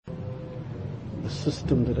the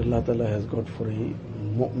system that Allah Ta'ala has got for a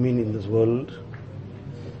mu'min in this world,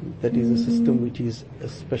 that is a system which is a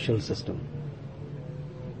special system.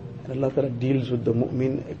 And Allah Ta'ala deals with the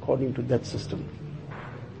mu'min according to that system.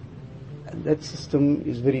 And that system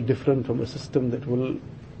is very different from a system that will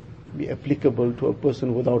be applicable to a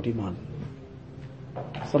person without iman.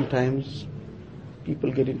 Sometimes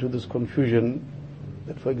people get into this confusion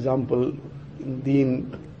that, for example, in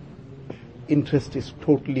deen, interest is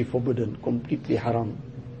totally forbidden, completely haram.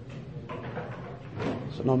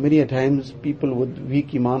 So now many a times people with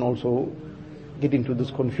weak iman also get into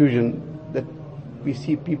this confusion that we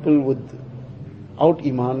see people without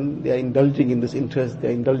iman, they are indulging in this interest, they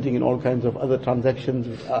are indulging in all kinds of other transactions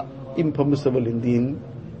which are impermissible in deen.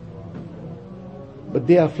 But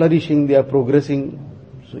they are flourishing, they are progressing.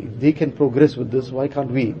 So if they can progress with this, why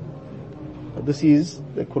can't we? This is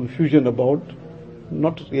the confusion about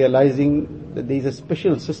not realizing that there is a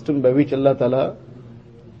special system by which Allah Ta'ala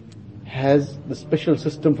has the special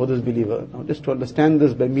system for this believer. Now just to understand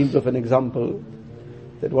this by means of an example,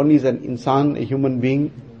 that one is an insan, a human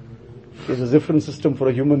being. There's a different system for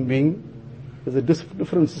a human being. There's a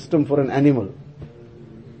different system for an animal.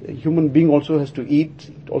 A human being also has to eat,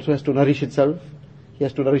 it also has to nourish itself. He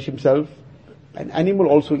has to nourish himself. An animal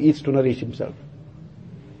also eats to nourish himself.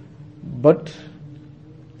 But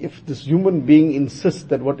if this human being insists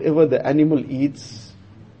that whatever the animal eats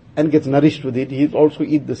and gets nourished with it, he also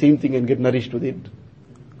eat the same thing and get nourished with it.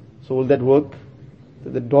 So will that work?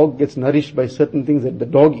 That the dog gets nourished by certain things that the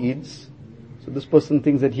dog eats. So this person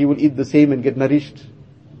thinks that he will eat the same and get nourished.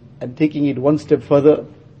 And taking it one step further,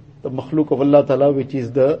 the makhluk of Allah Ta'ala, which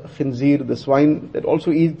is the khinzir, the swine, that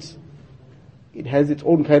also eats. It has its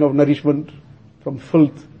own kind of nourishment from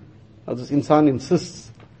filth. Now this insan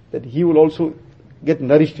insists that he will also get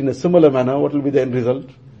nourished in a similar manner. What will be the end result?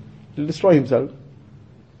 He will destroy himself.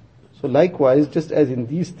 So likewise, just as in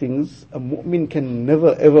these things, a mu'min can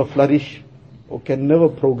never ever flourish or can never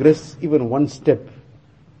progress even one step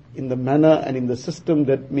in the manner and in the system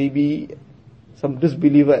that maybe some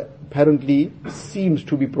disbeliever apparently seems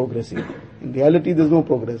to be progressing. In reality there's no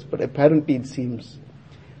progress, but apparently it seems.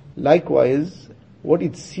 Likewise, what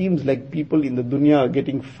it seems like people in the dunya are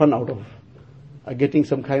getting fun out of, are getting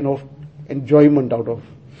some kind of enjoyment out of,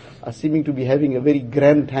 are seeming to be having a very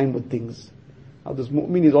grand time with things. Now this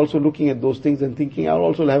mu'min is also looking at those things and thinking, I'll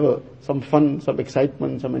also have some fun, some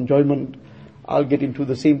excitement, some enjoyment. I'll get into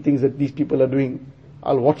the same things that these people are doing.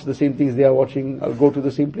 I'll watch the same things they are watching. I'll go to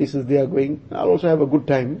the same places they are going. I'll also have a good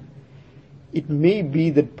time. It may be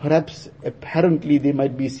that perhaps apparently they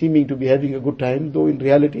might be seeming to be having a good time, though in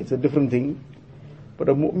reality it's a different thing. But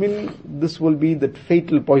a mu'min, this will be that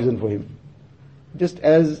fatal poison for him. Just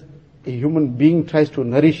as a human being tries to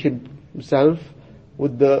nourish himself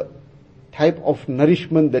with the type of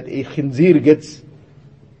nourishment that a khinzir gets,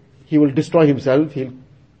 he will destroy himself, he'll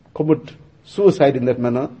commit suicide in that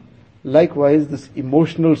manner. Likewise, this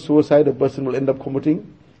emotional suicide a person will end up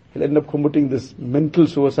committing. He'll end up committing this mental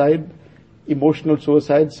suicide, emotional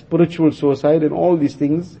suicide, spiritual suicide, and all these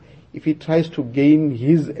things if he tries to gain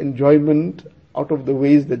his enjoyment out of the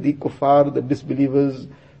ways that the kuffar, the disbelievers,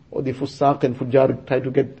 or the fusaq and fujjar try to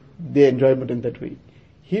get their enjoyment in that way.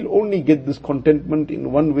 He'll only get this contentment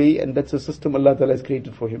in one way, and that's a system Allah Ta'ala has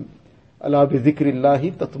created for him. Ala bi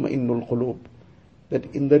dhikrillahi tatma'innul qulub.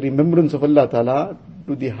 That in the remembrance of Allah Ta'ala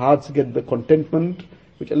do the hearts get the contentment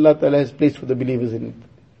which Allah Ta'ala has placed for the believers in it.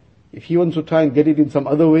 If he wants to try and get it in some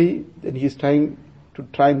other way, then he is trying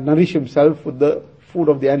and nourish himself with the food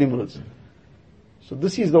of the animals. So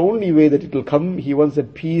this is the only way that it will come. He wants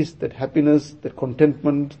that peace, that happiness, that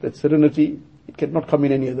contentment, that serenity. It cannot come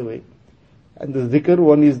in any other way. And the zikr,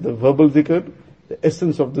 one is the verbal zikr. The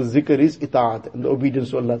essence of the zikr is ita'at and the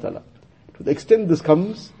obedience to Allah Ta'ala. To the extent this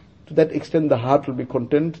comes, to that extent the heart will be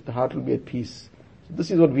content, the heart will be at peace. So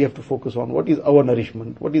this is what we have to focus on. What is our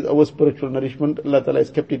nourishment? What is our spiritual nourishment? Allah Ta'ala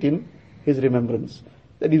has kept it in His remembrance.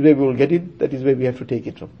 That is where we will get it. That is where we have to take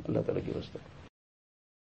it from. Allah Ta'ala give us that.